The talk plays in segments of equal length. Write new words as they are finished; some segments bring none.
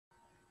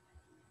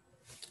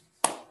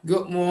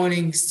Good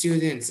morning,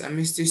 students. I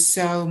missed you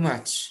so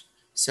much.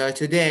 So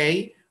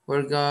today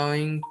we're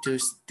going to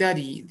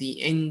study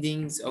the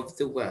endings of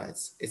the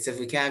words. It's a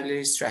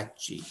vocabulary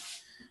strategy.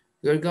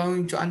 We're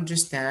going to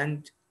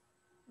understand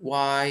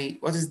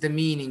what is the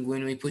meaning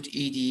when we put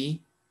ed,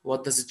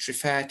 what does it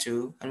refer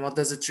to, and what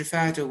does it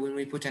refer to when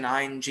we put an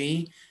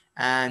ing,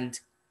 and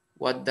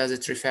what does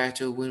it refer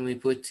to when we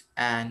put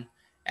an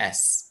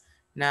s.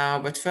 Now,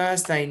 but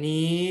first I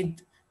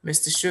need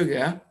Mr.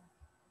 Sugar.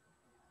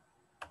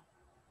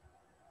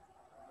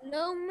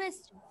 Hello,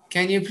 mister.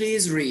 Can you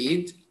please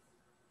read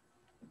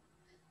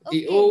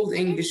the Okay, old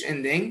English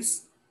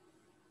endings?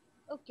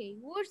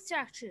 word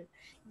structure.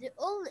 The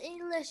old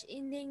English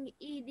ending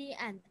ed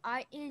and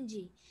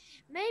ing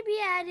may be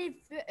added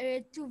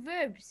to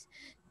verbs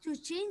to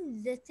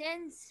change the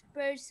tense,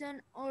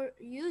 person, or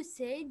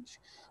usage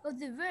of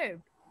the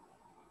verb.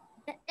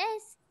 The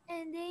s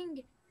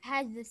ending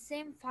has the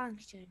same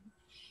function.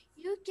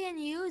 You can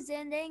use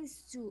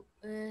endings to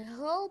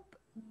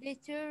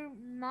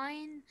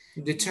determine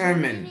the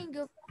Determine. meaning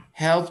of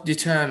Help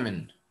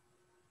determine.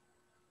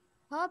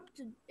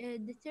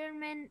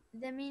 determine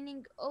the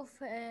meaning of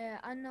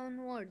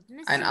unknown words. An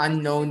Mister, what is it?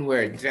 unknown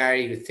word.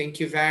 Very good. Thank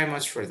you very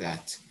much for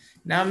that.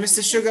 Now,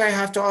 Mr. Sugar, I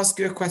have to ask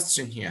you a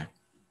question here.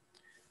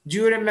 Do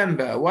you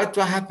remember what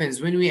happens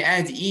when we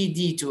add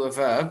ed to a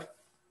verb?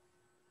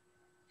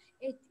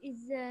 It is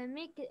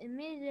make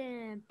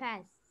made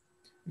past.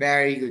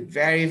 Very good.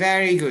 Very,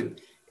 very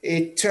good.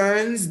 It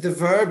turns the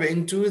verb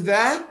into the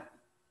Past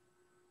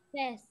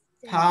tense.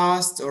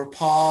 past or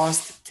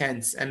past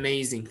tense.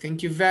 Amazing.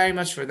 Thank you very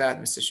much for that,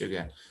 Mr.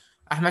 Sugar.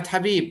 Ahmed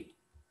Habib,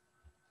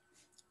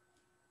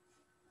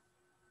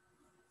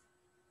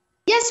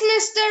 Yes,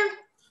 mister.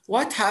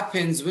 what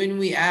happens when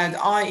we add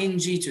ing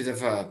to the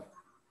verb?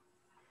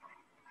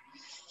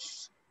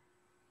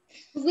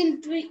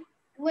 When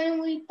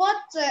we put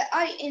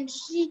ing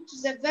to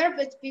the verb,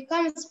 it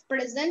becomes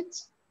present.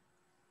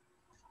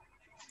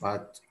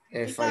 But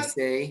if I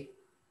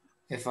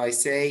Become,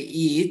 say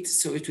eat,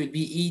 so it will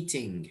be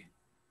eating.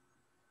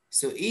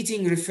 So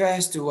eating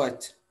refers to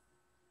what?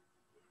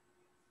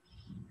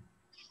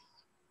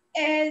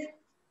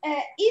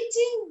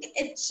 eating,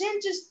 it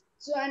changes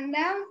to a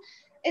noun.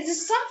 It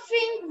is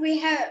something we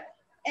have.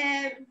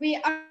 We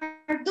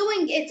are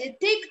doing it. It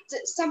takes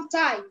some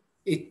time.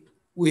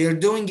 We are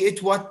doing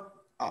it what,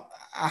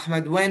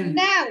 Ahmed, when?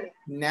 Now.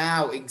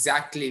 Now,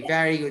 exactly.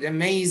 Very good.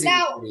 Amazing.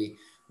 Now.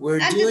 We're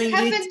And it doing it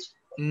happened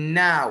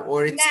now,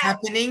 or it's now.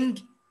 happening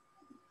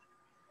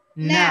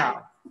Now.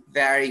 now.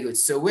 Very good.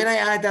 So when I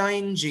add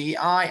ing,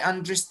 I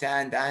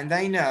understand and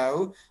I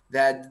know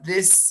that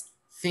this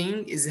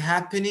thing is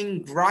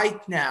happening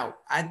right now,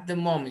 at the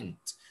moment.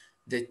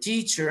 The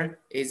teacher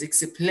is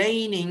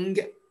explaining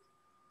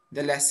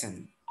the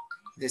lesson.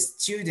 The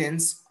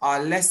students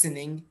are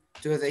listening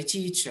to the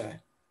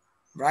teacher,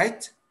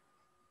 right?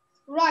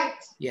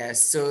 Right.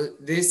 Yes, so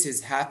this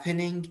is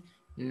happening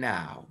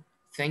now.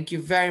 Thank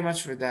you very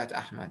much for that,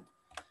 Ahmed.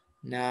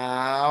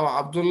 Now,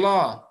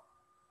 Abdullah,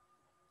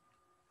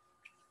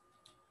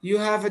 you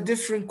have a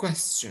different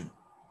question.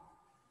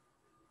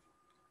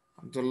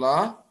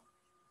 Abdullah?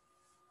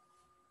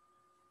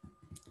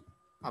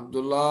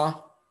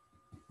 Abdullah?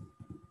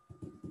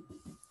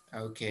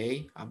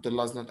 Okay,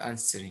 Abdullah's not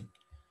answering.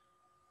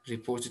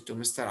 Reported to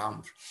Mr.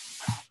 Amr.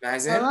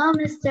 Mazen? Hello,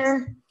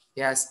 mister.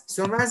 Yes,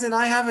 so Mazen,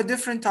 I have a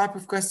different type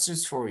of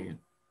questions for you,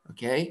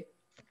 okay?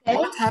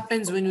 What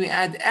happens when we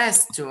add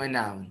s to a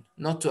noun,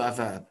 not to a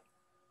verb?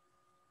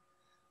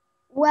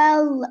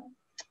 Well,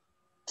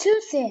 two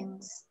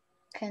things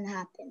can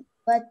happen.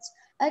 But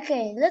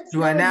okay, let's To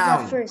go a with the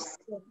noun. first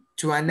thing.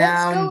 To a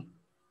Let's go. noun.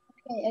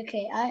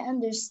 Okay, I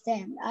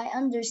understand. I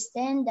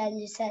understand that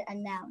you said a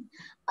noun.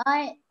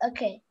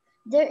 Okay,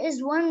 there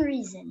is one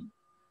reason.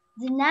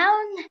 The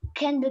noun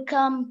can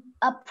become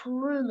a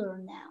plural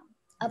noun.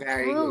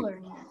 Very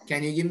good. Noun.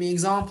 Can you give me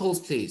examples,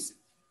 please?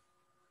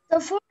 So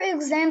for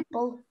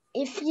example,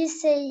 if you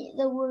say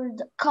the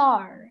word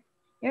car,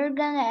 you're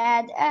gonna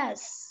add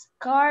s.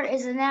 Car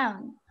is a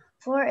noun.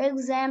 For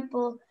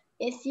example,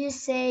 if you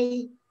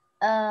say,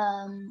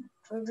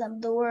 for example,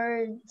 the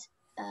word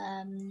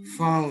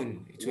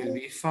phone, it will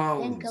be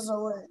phones. Think of a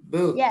word.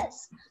 Book.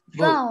 Yes,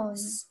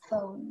 Books.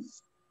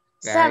 phones.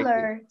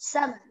 Very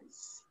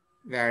Sellers.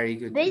 Very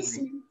good.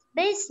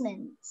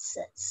 Basements.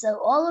 So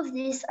all of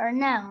these are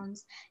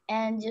nouns,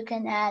 and you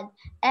can add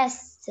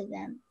s to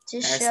them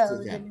to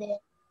show that they're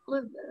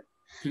plural.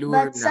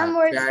 But some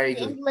words in the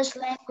English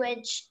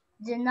language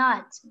do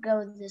not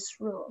go this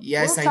rule.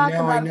 Yes, we'll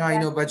I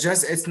know, but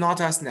just it's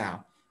not us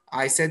now.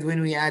 I said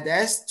when we add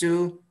s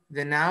to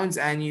the nouns,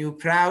 and you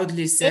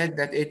proudly said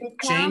that it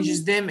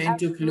changes them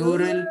into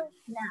plural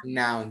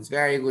nouns.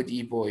 Very good,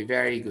 E-boy,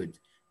 very good.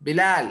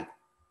 Bilal.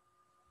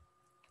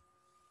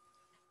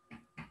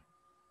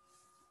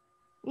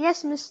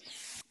 Yes, mister.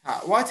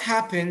 What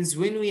happens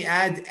when we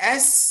add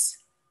s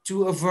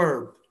to a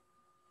verb?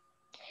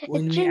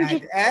 When we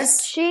add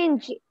s,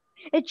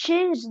 it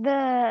changed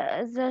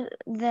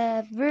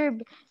the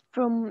verb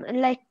from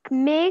like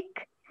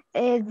make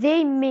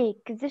they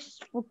make. This is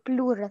for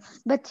plural,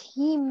 but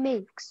he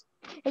makes.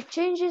 It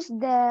changes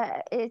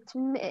the it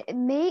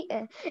may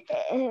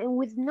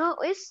with no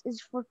s is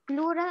for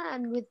plural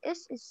and with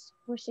s is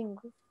for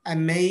single.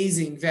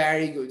 Amazing,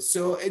 very good.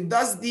 So it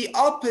does the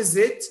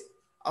opposite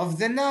of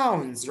the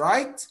nouns,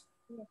 right?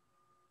 Yes.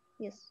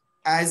 Yes.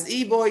 As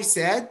E-boy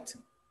said,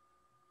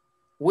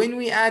 when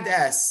we add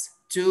s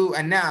to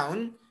a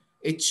noun,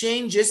 it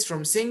changes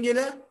from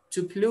singular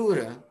to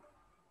plural.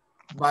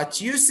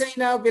 But you say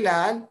now,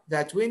 Bilal,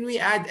 that when we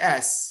add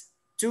s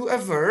to a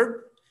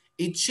verb,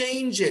 it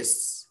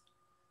changes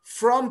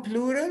from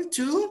plural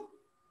to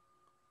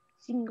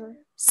Single.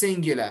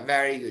 singular.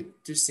 Very good.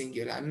 To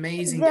singular.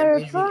 Amazing, There are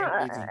amazing,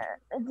 amazing.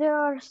 there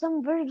are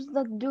some verbs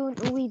that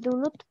we do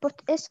not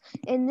put s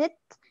in it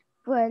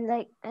for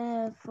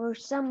for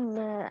some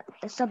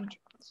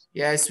subjects.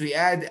 Yes, we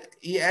add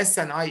es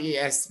and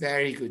ies.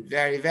 Very good.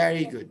 Very,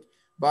 very good.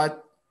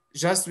 But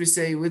just we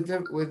say with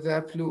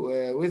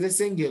the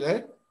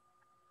singular,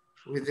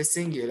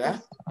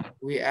 Yes.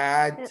 we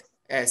add Yes.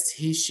 s,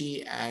 he, she,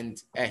 and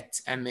it.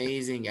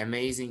 Amazing,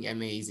 amazing,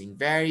 amazing.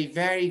 Very,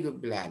 very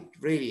good, Bilal.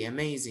 Really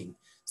amazing.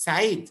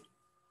 Saeed,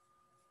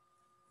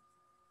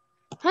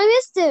 Hi,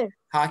 mister.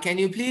 can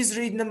you please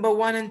read number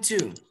 1 and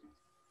 2?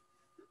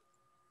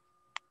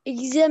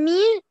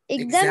 Examine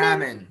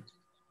Examine.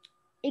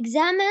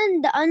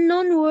 examine the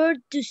unknown word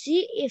to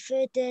see if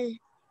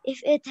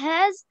it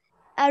has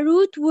a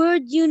root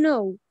word you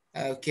know.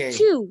 Okay.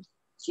 2.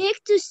 Check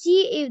to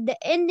see if the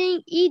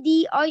ending ed,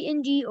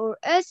 ing, or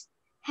s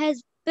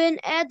has been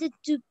added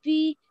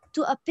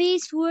to a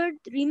base word.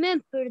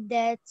 Remember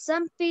that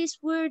some base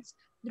words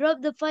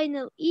drop the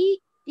final e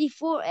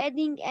before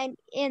adding an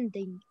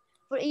ending.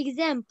 For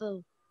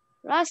example,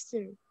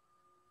 rustle,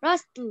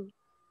 rustle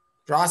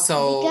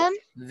Russell, become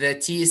the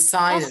T is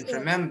silent, rustle,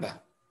 remember.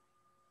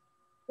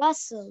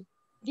 rustle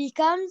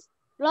becomes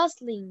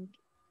rustling.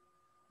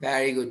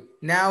 Very good.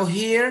 Now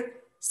here,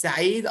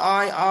 Saeed,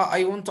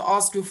 I want to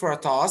ask you for a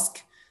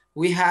task.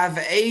 We have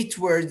 8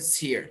 words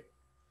here.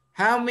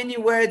 How many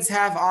words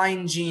have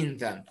ing in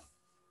them?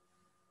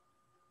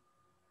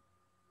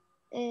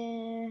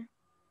 Uh,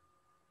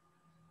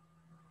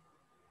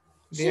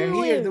 They are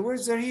two here. The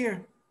words. words are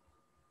here.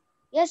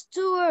 Yes,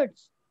 2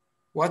 words.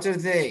 What are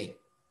they?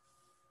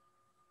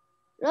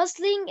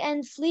 Rustling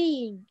and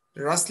fleeing.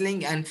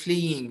 Rustling and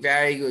fleeing.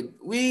 Very good.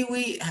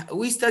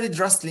 We studied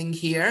rustling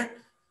here.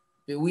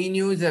 We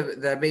knew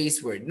the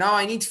base word. Now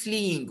I need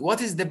fleeing. What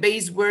is the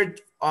base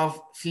word of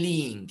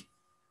fleeing?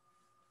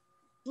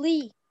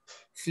 Flee.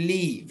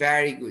 Flee.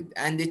 Very good.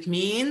 And it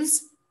means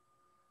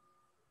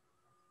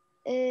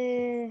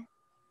Uh,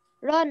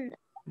 run.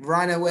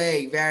 run away.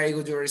 Very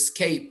good. Or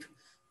escape.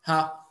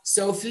 Huh?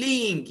 So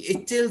fleeing,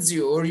 it tells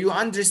you or you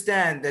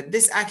understand that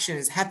this action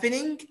is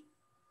happening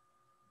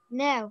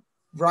Now.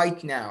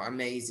 right now.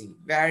 Amazing.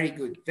 Very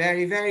good.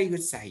 Very, very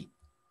good, Saeed.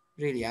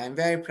 Really, I'm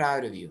very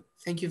proud of you.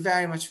 Thank you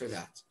very much for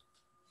that.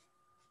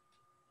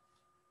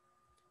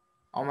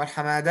 Omar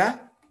Hamada.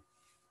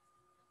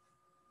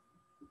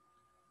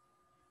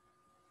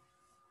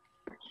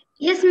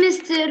 Yes,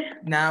 mister.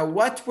 Now,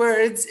 what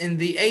words in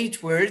the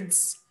 8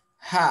 words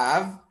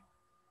have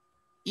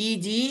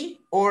ed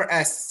or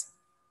s?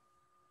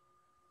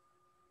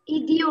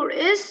 ED or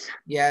S?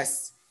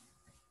 Yes.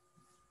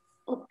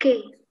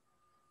 Okay.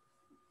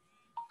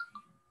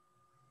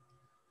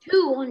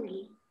 2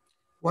 only.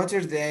 What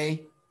are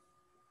they?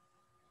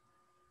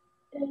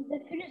 The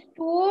first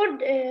word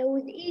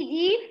with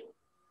ED,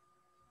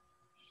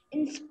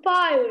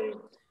 inspired.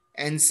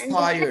 And the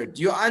Inspired.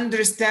 You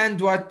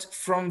understand what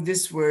from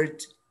this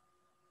word?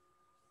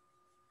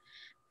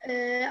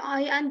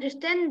 I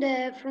understand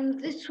from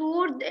this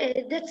word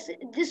that's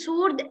this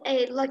word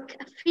like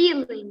a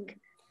feeling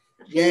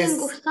of Yes.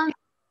 something.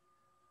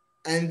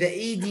 And the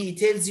ed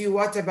tells you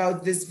what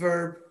about this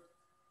verb?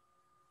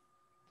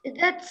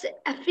 That's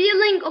a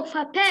feeling of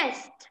a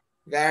past.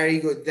 Very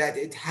good. That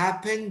it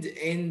happened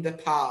in the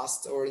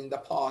past or in the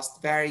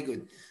past. Very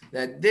good.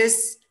 That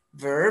this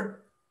verb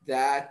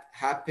that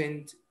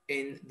happened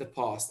in the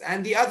past.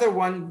 And the other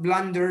one,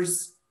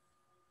 blunders.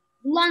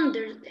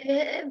 Blunders.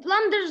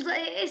 Blunders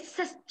is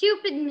a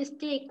stupid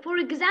mistake. For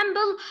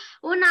example,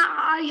 when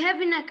I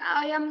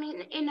am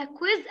in a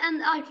quiz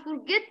and I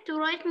forget to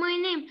write my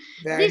name.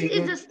 This Very is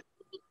a good.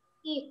 stupid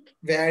mistake.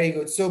 Very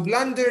good. So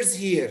blunders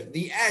here,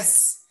 the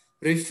S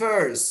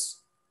refers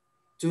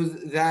to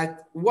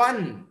that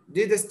one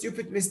did a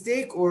stupid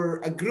mistake or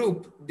a group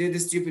did a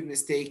stupid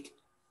mistake.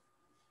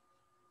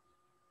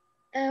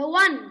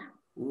 One.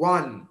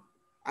 One.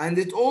 And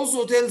it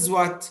also tells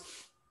what?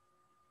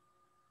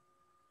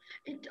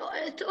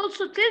 It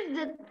also tells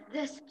that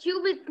the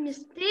stupid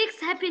mistakes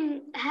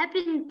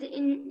happened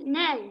in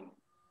now.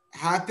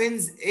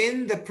 Happens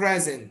in the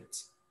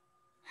present.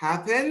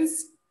 Happens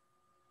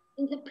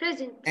In the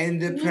present. in It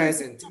the means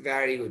present.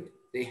 Very good.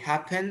 They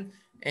happen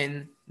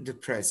in the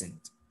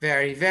present.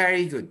 Very,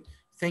 very good.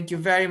 Thank you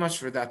very much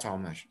for that,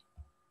 Omar.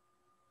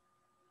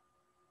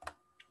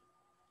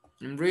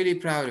 I'm really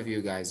proud of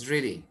you guys,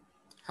 really.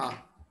 Huh.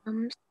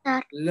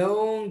 Hamster.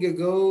 Long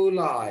ago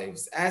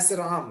lives. Asr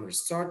Amr,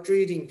 start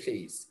reading,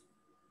 please.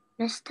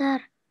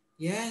 Mister.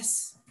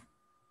 Yes.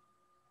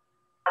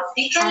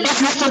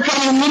 مستر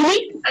can you hear me؟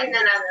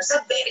 أننا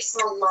نسبح اسم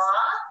الله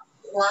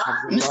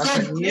Abdullah,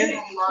 can you hear?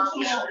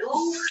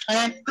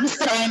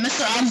 Mr.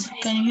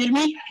 can you hear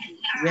me?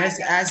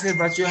 Yes, Asr,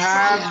 but you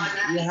have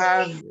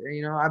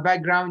a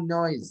background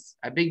noise,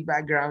 a big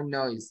background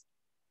noise.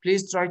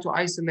 Please try to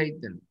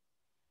isolate them.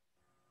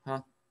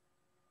 Huh?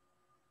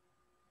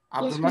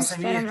 Yes, Abdullah Mr.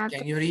 Samir,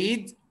 can you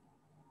read?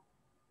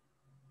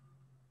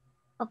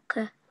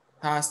 Okay.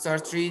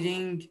 Start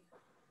reading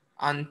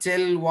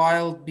until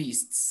wild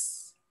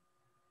beasts.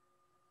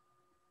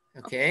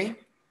 Okay?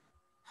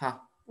 Huh.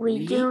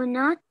 We do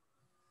not.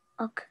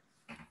 Okay.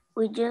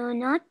 We do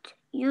not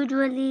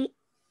usually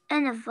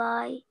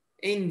envy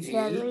envy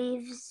the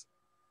lives.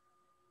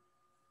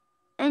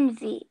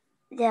 Envy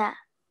the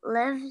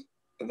lives.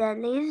 The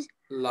lives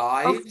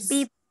of lives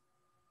people.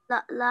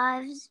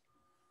 Lives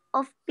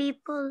of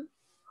people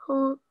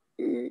who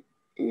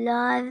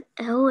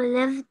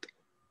lived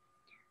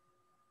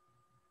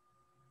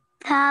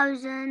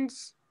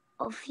thousands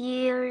of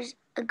years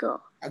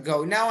ago.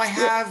 Now I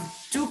have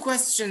two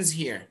questions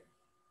here.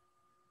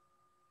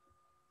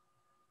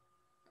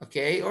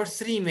 Okay, or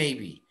three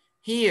maybe.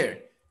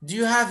 Here, do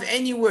you have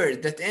any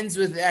word that ends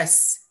with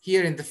S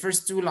here in the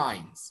first two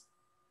lines?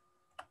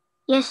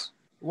 Yes.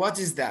 What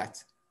is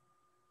that?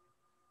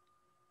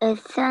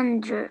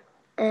 Thunder.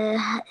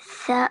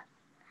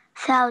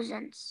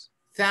 Thousands.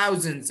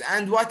 Thousands.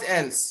 And what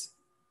else?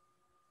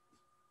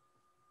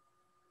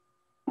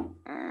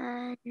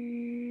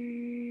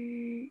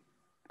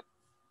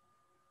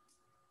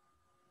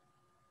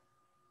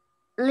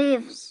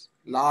 Lives.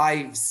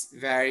 Lives.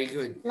 Very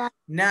good.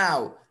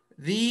 Now,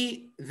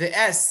 the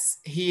S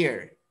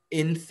here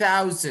in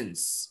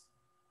thousands,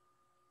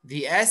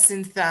 the S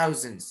in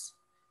thousands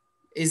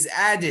is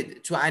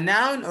added to a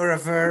noun or a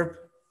verb?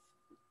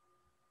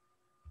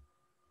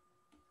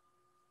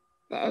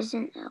 That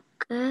isn't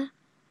okay.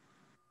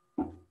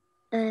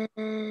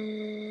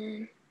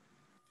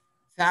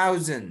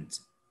 Thousand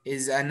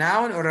is a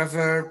noun or a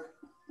verb?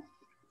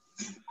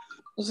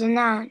 Is a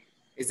noun.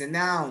 Is a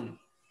noun.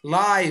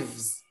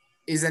 Lives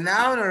is a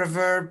noun or a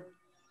verb?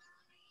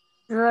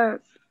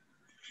 Verb.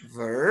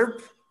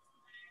 Verb?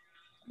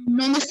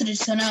 No, Mr.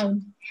 It's a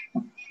noun.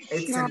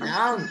 It's a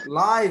noun.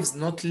 Lives,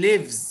 not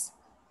lives.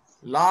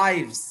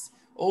 Lives.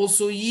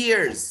 Also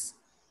years.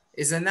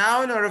 Is a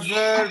noun or a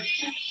verb?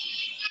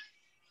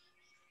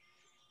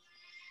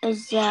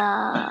 Is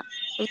a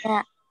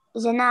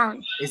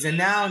noun. Is a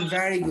noun.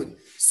 Very good.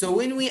 So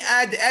when we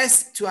add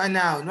S to a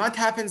noun, what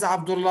happens,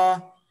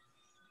 Abdullah?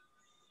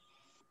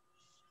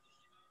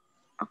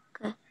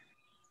 Okay.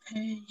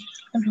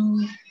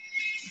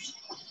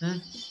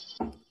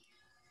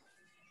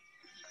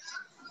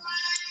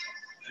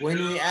 When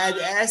we add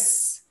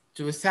S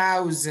to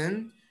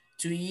thousand,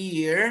 to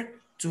year,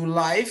 to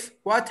life,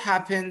 what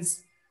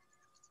happens?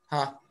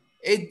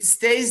 It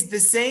stays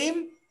the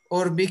same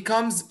or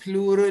becomes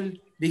plural,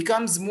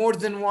 becomes more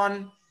than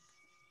one?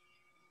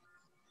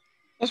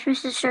 Yes,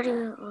 Mr.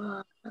 Sorry.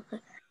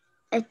 Okay.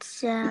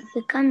 It's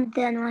become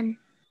then one.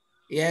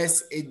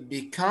 Yes, it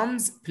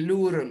becomes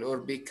plural or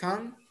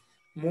become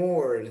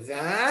more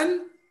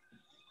than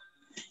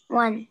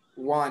one.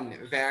 One.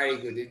 Very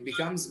good. It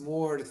becomes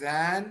more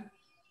than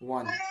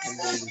one.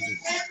 Amazing.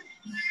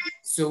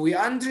 So we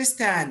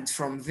understand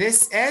from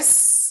this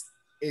S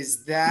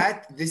is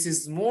that this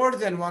is more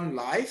than one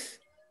life,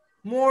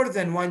 more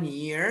than 1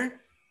 year,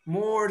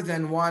 more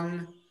than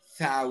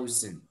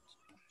 1,000.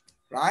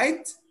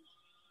 Right?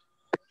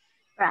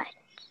 Right.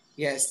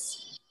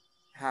 Yes.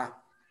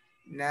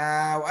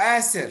 Now,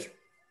 Asir.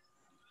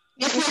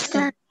 Yes,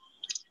 Mr.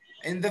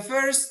 In the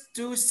first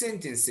two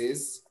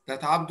sentences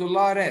that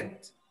Abdullah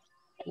read,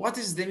 what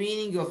is the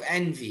meaning of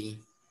envy?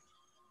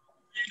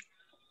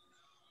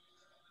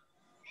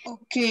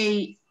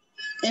 Okay.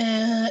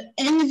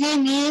 Envy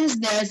means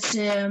that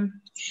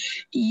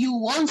you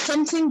want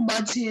something,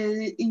 but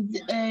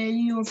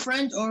your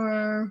friend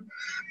or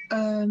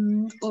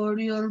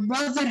your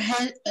brother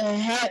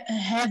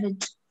have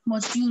it,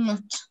 but you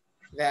not.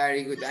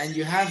 Very good. And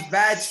you have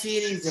bad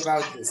feelings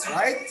about this,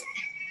 right?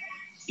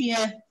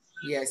 Yeah.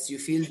 Yes, you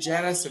feel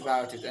jealous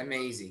about it.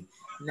 Amazing.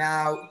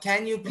 Now,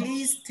 can you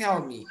please tell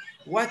me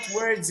what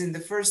words in the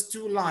first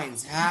two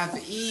lines have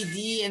ed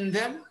in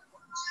them?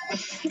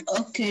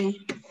 Okay.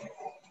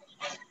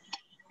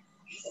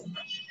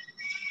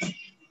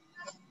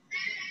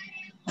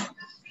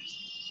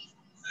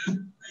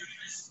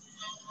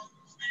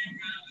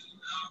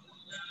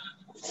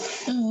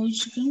 Wait a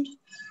second.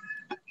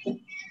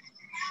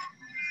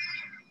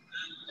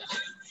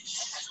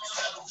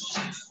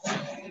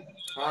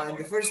 In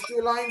the first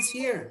two lines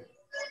here.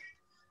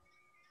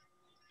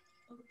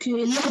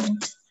 Okay,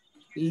 lived.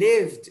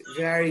 Lived,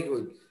 very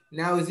good.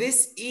 Now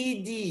this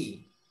ed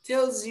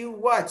tells you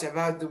what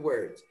about the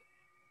word?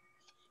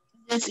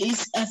 This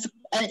is a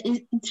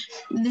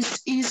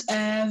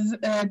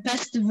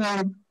past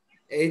verb.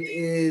 It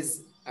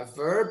is A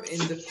verb in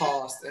the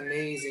past.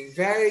 Amazing.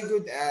 Very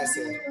good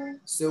answer.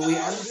 So we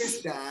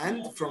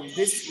understand from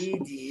this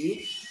ed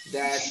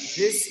that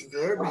this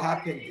verb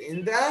happened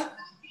in the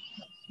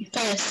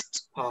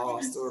Past.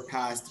 past or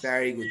past.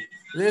 Very good.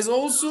 There's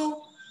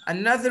also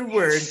another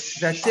word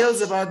that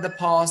tells about the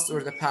past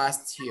or the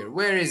past here.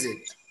 Where is it?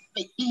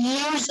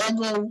 Years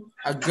ago.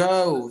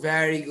 Ago.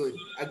 Very good.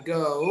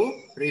 Ago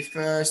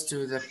refers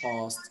to the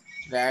past.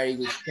 Very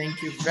good.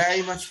 Thank you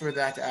very much for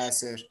that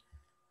answer.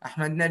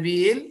 Ahmed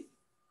Nabil.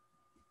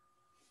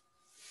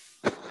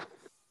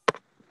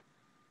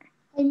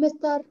 Hi,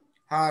 Mister.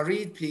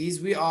 Read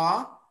please. We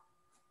are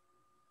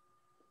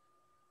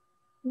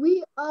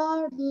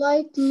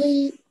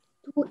likely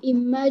to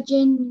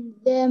imagine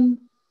them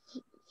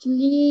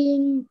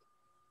fleeing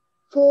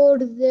for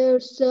for their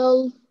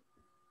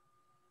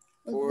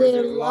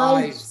their lives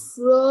lives.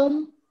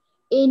 from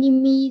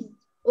enemies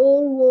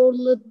or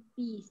wild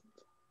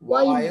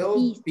Wild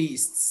beasts.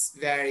 beasts.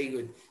 Very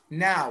good.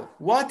 Now,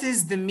 what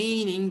is the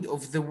meaning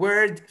of the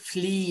word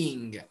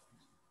fleeing?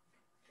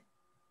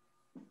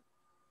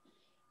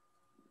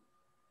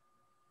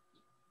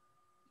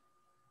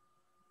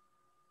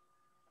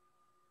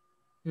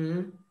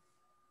 Hmm?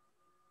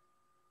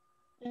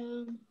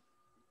 Um,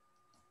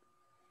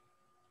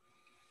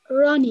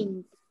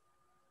 Running.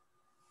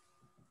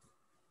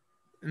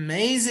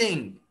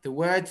 Amazing. The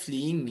word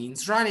fleeing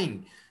means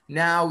running.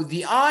 Now,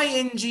 the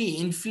ing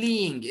in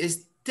fleeing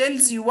is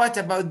tells you what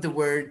about the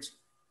word?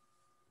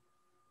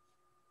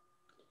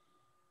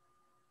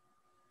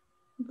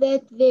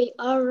 That they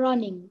are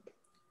running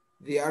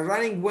They are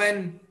running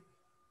when?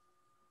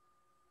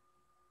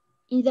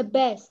 in the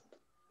past.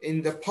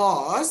 In the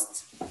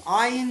past.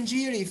 Ing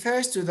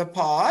refers to the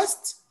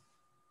past.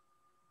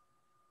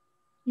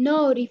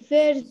 No,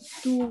 refers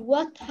to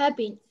what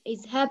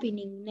is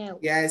happening now.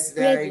 Yes,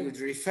 very Present.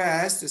 good.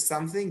 Refers to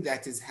something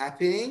that is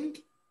happening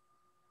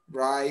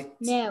right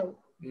Now.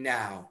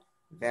 now.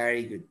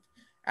 Very good.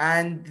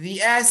 And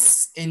the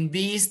S in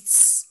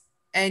beasts,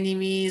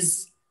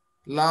 enemies,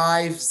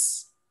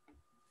 lives.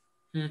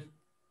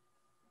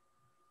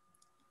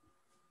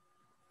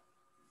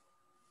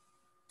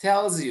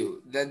 Tells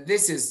you that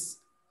this is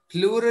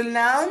plural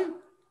noun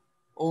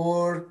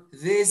or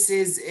this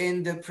is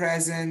in the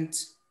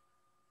present.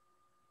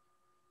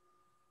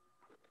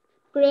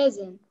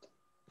 Present.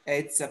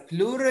 It's a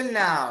plural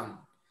noun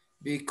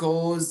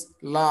because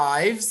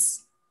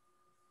lives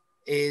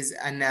is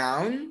a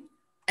noun,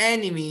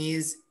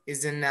 enemies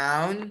is a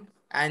noun,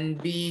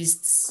 and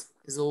beasts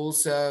is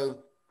also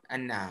a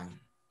noun.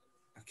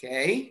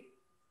 Okay?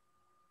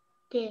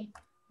 Okay.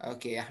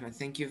 Okay, Ahmed,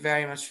 thank you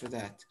very much for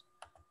that.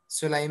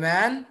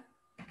 Sulaiman,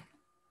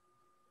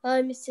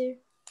 Hi, Mister.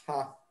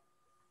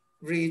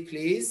 read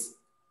please.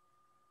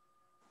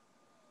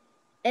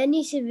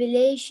 Any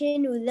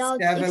civilization without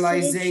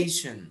excellent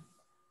Civilization.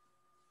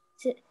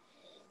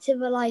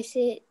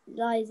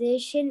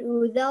 civilization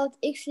without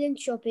excellent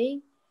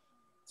shopping,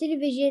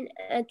 television,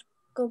 and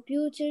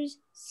computers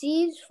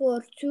seems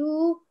for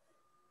too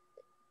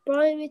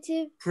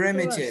primitive for us.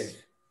 Primitive.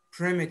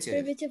 Primitive.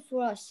 Primitive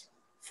for us.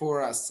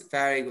 For us.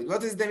 Very good.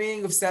 What is the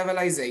meaning of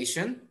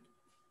civilization?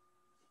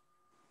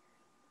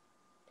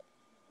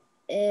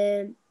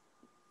 Um,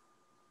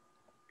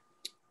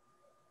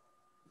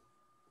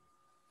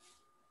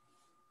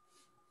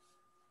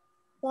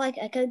 like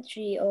a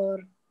country or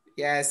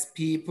Yes,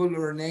 people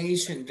or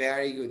nation.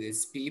 Very good.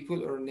 It's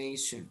people or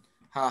nation.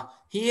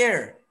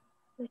 Here,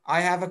 I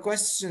have a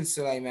question,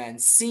 Sulaiman.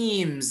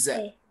 Seems.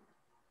 okay,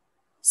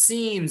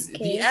 Seems. The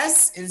okay,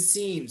 S in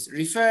seems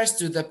refers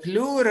to the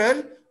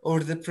plural or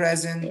the yeah,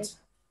 present?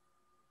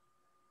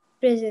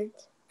 present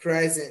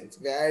Present.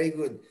 Very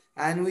good.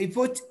 And we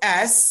put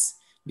S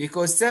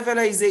because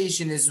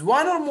civilization is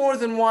one or more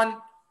than one?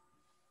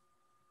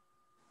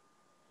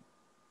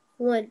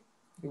 one.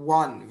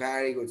 One.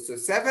 Very good. So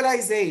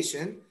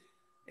civilization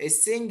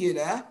is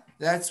singular.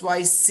 That's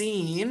why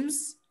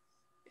seems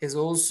is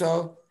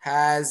also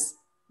has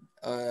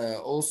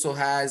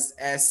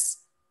S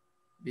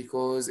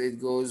because it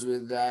goes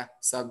with the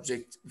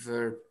subject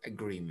verb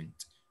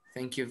agreement.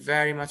 Thank you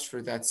very much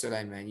for that,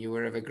 Sulaiman. You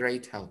were of a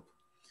great help.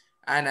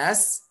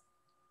 Anas,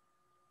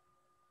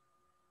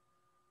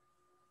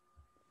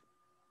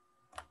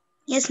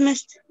 Yes,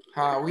 Mister.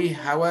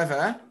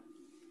 however,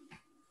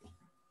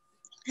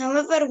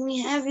 However, we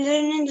have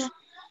learning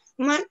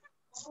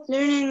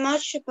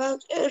much about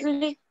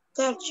early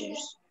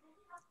cultures,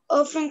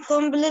 often no.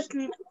 complex,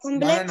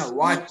 not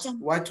What?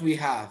 simple. What we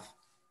have?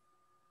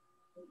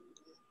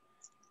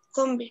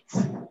 Complex.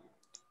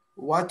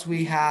 What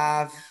we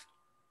have?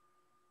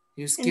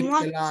 You And skipped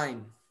what? the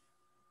line.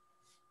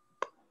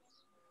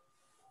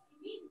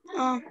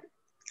 Uh,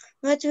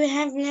 what we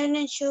have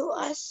learned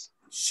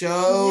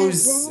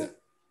Shows. that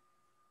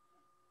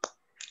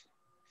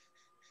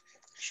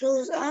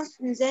shows us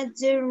that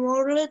their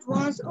world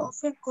was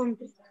often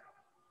complex,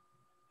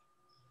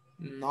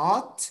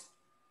 Not.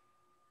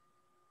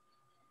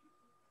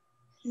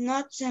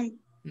 not simple.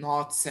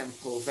 Not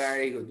simple.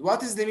 Very good.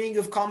 What is the meaning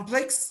of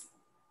complex?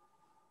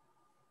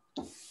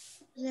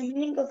 The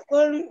meaning of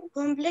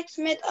complex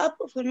made up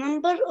of a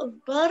number of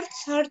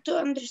parts hard to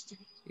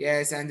understand.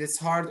 Yes, and it's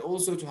hard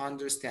also to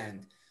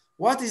understand.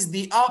 What is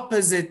the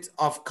opposite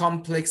of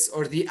complex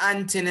or the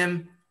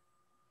antonym?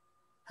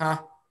 Huh?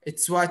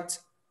 It's what?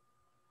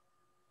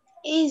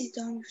 Easy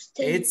to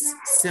understand. It's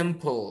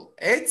simple.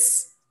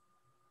 It's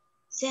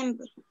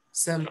Simple.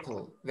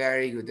 simple.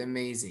 Very good.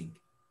 Amazing.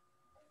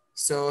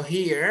 So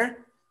here,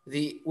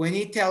 when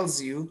he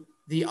tells you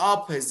the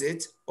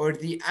opposite or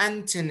the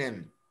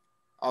antonym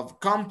of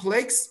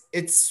complex,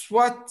 it's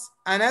what,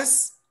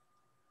 Anas?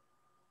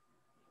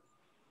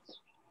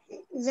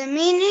 The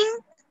meaning,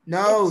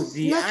 No, it's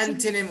the not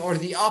antonym or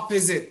the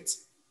opposite.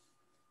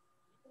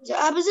 the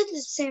opposite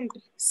is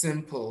simple.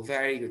 Simple.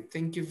 Very good.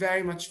 Thank you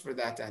very much for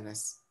that,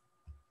 Anas.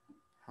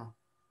 Huh.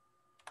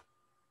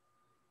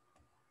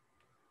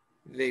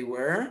 They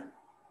were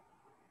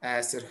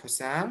Sir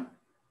Hussam.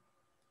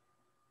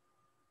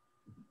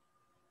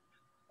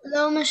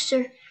 Hello,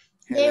 mister.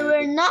 They Hello.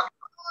 were not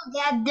all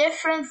that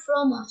different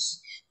from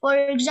us. For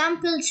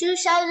example,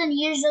 2,000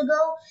 years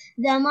ago,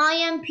 the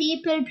Mayan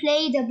people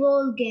played a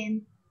ball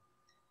game.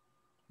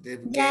 The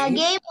The game.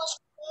 game was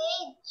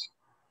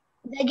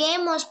the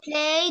game was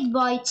played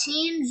by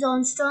teams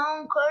on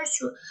stone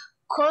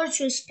courts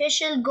with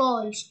special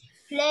goals.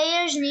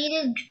 Players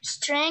needed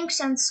strength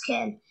and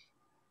skill.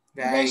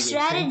 The Very good.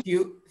 strategy Thank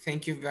you.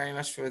 Thank you very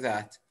much for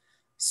that.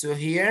 So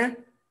here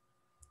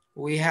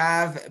we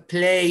have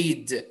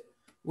played.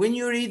 When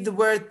you read the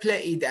word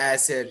played,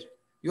 Asir,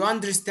 you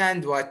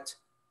understand what?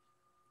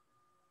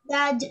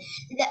 that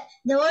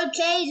the word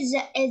played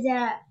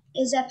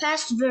is a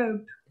past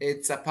verb.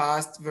 It's a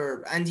past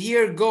verb. And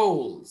here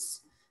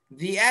goals.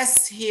 The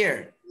S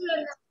here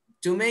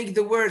to make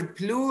the word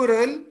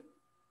plural.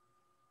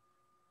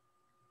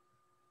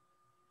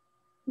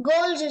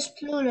 Goals is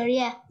plural,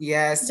 yeah.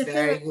 Yes, The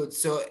very plural. good.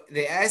 So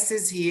the S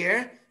is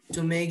here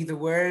to make the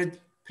word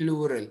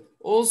plural.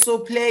 Also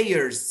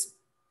players.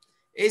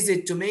 Is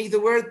it to make the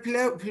word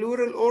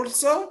plural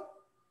also?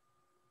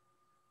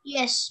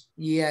 Yes.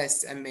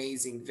 Yes,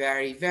 amazing.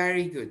 Very,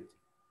 very good.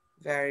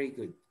 Very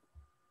good.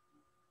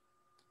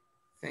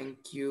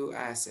 Thank you,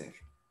 Asir.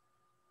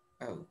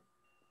 Oh,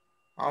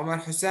 Omar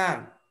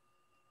Hussam.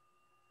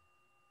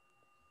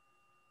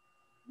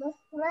 The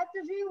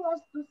strategy was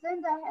to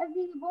send a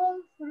heavy ball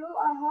through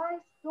a high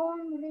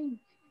stone ring,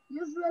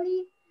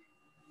 usually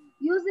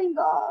using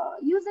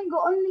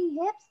only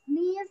hips,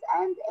 knees,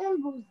 and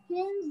elbows.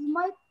 Kings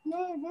might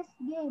play this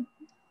game,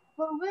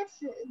 for which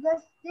the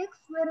stakes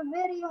were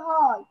very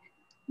high.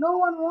 No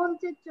one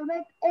wanted to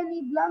make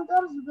any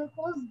blunders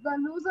because the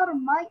loser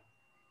might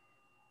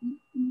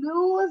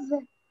lose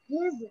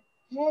his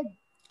head.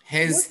 This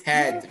His made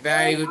head.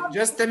 Very all good. other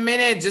Just a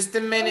minute. Just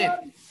a minute.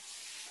 players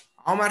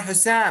Omar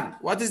Hussam,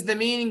 what is the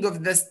meaning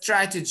of the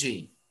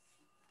strategy?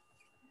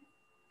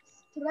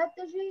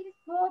 strategy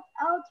thought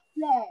out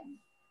plan.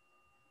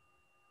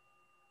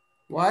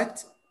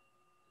 What?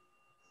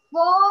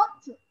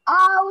 Thought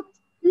out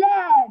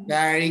plan.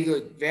 Very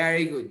good.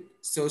 Very good.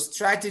 So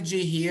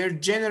strategy here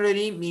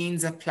generally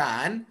means a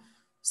plan.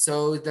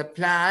 So the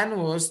plan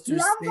was to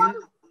send.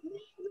 Blunders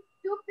means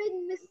stupid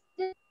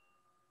mistake.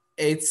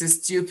 It's a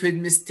stupid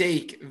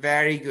mistake.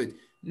 Very good.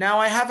 Now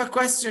I have a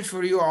question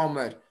for you,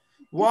 Omar.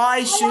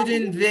 Why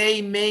shouldn't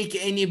they make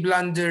any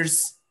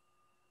blunders?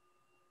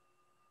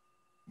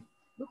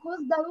 Because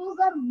the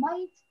loser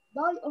might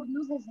die or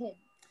lose his head.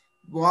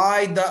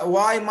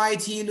 Why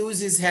might he lose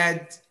his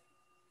head?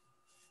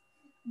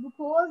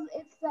 Because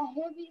it's a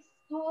heavy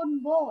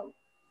stone ball.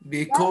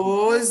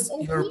 Because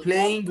If you're he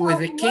playing makes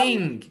with a one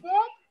king.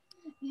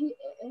 mistake,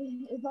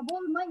 the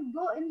ball might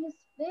go in his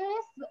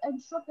face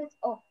and chop it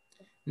off.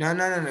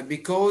 No.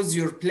 Because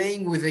you're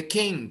playing with a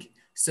king.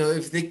 So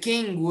if the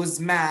king was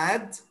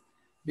mad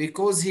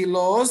because he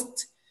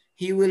lost,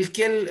 he will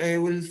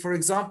will, for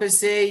example,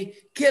 say,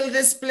 kill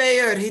this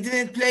player. He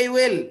didn't play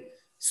well.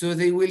 So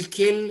they will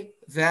kill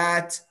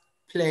that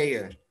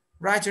player.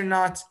 Right or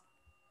not?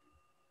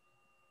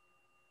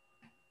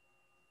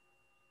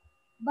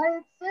 But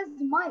it says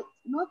might,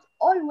 not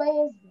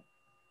always.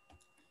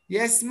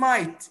 Yes,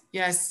 might.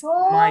 Yes,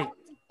 So might.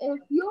 if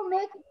you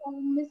make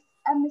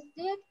a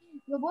mistake,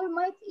 the ball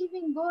might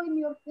even go in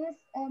your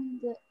face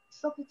and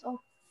chop it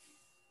off.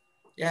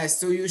 Yes,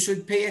 so you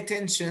should pay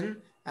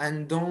attention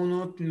and do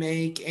not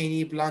make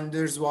any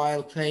blunders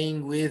while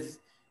playing with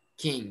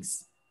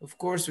kings. Of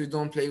course, we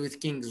don't play with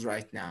kings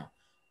right now.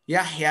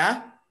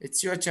 Yahya,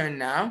 it's your turn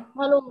now.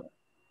 Hello.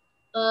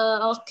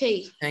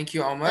 Okay. Thank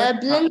you, Omar.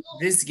 Blender,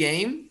 This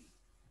game,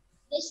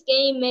 this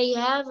game may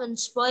have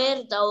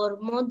inspired our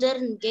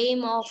modern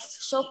game of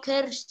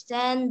soccer.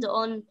 Stand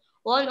on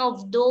one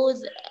of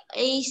those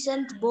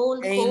ancient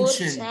ball courts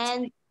ancient,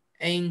 and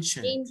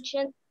ancient.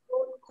 ancient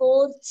ball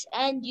courts,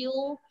 and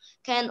you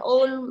can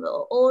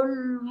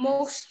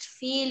almost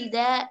feel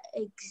the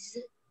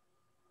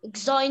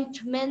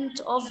excitement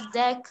of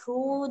the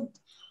or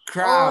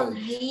Crowd,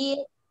 hear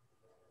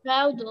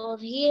or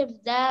hear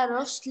the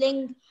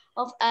rustling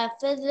of a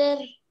feather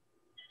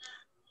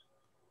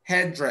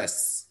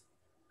headdress.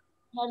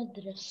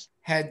 Headdress.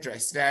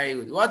 Headdress, very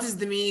good. What is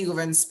the meaning of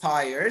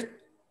inspired?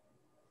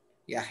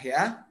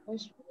 Yahya?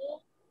 Inspire.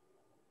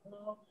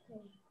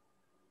 Okay.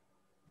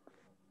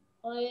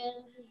 Fire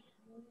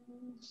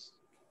means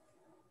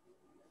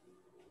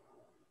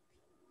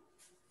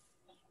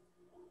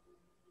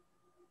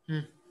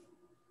Hmm.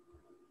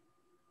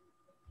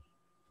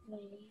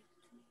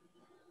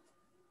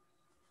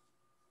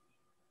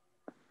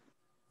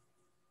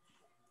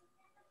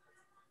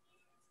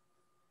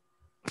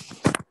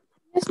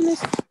 Yes,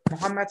 Miss.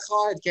 Muhammad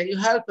Khalid, can you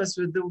help us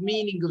with the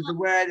meaning of the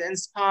word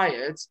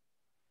inspired?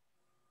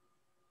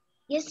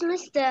 Yes,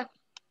 Mister.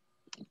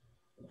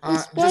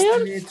 Just a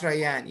Inspired? minute,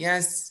 Ryan.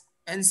 Yes,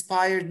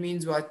 inspired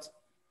means what?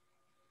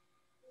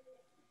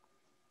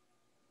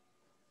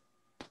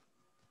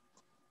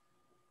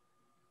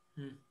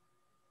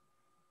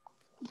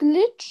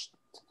 Glitched?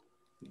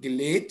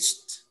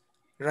 Glitched.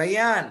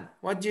 Ryan,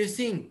 what do you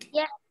think?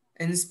 Yeah.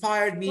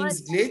 Inspired What?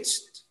 means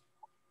glitched?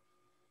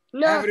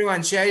 No.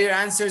 Everyone, share your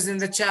answers in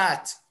the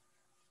chat.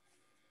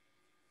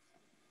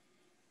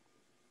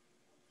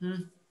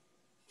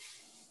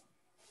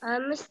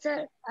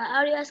 Mister,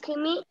 are you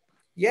asking me?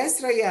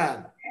 Yes,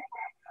 Ryan.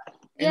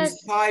 Yes.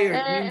 Inspired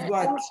means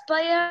what?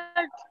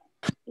 Inspired.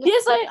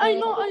 Yes, I Uh,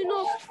 know, I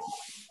know.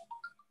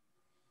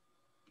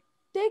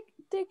 Take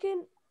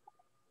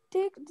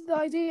the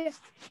idea.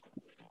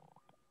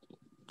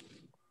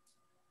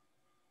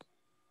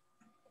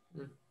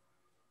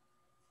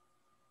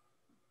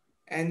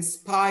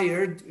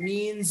 Inspired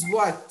means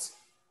what?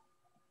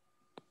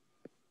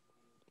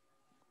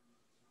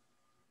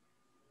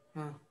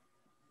 Huh.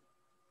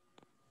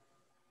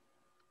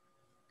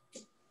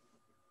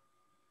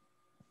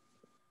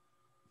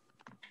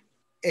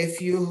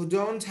 If you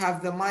don't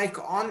have the mic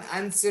on,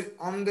 answer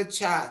on the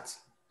chat.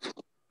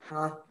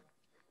 Huh?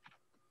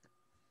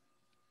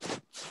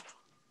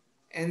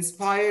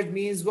 Inspired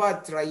means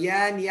what?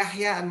 Ryan,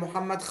 Yahya, and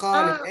Muhammad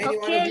Khalid. Any one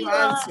of okay. you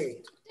answered.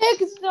 Take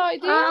the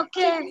idea.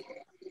 Okay.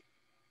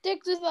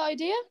 Take the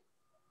idea.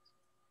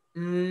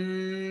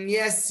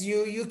 Yes,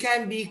 you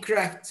can be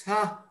correct,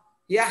 huh?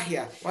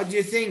 Yahya, what do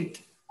you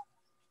think?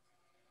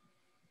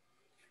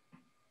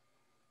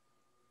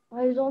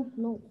 I don't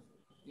know.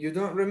 You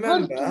don't Want to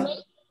remember?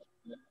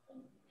 make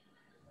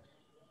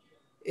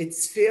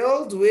It's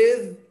filled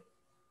with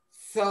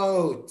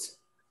thought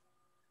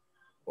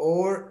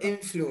or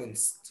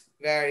influenced.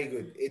 Very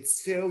good.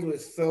 It's filled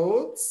with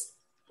thoughts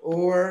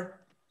or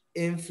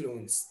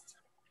influenced.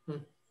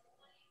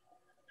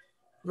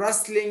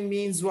 Rustling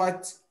means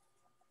what?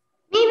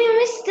 Maybe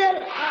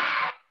Mr.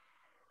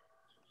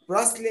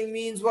 Rustling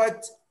means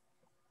what?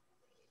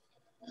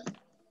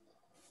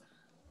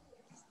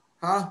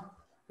 Huh?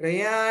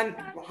 Rayan,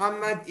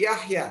 Muhammad,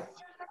 Yahya.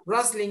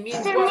 Rustling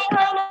means Mr. what? Nick,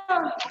 I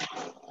know.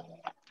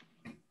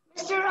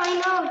 Mr.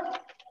 I know.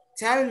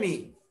 Tell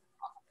me.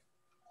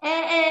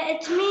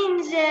 It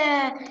means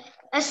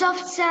a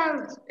soft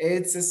sound.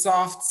 It's a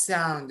soft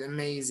sound.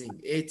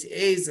 Amazing. It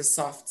is a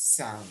soft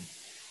sound.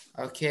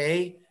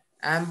 Okay.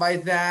 And by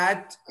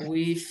that,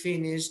 we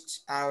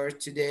finished our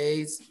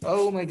today's.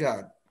 Oh my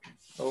God.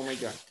 Oh my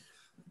God.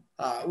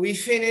 We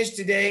finished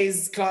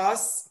today's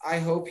class. I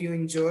hope you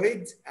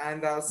enjoyed,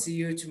 and I'll see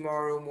you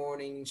tomorrow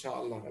morning,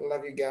 inshallah. I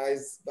love you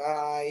guys.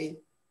 Bye.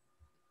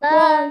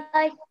 Bye.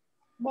 Bye.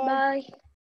 Bye. Bye.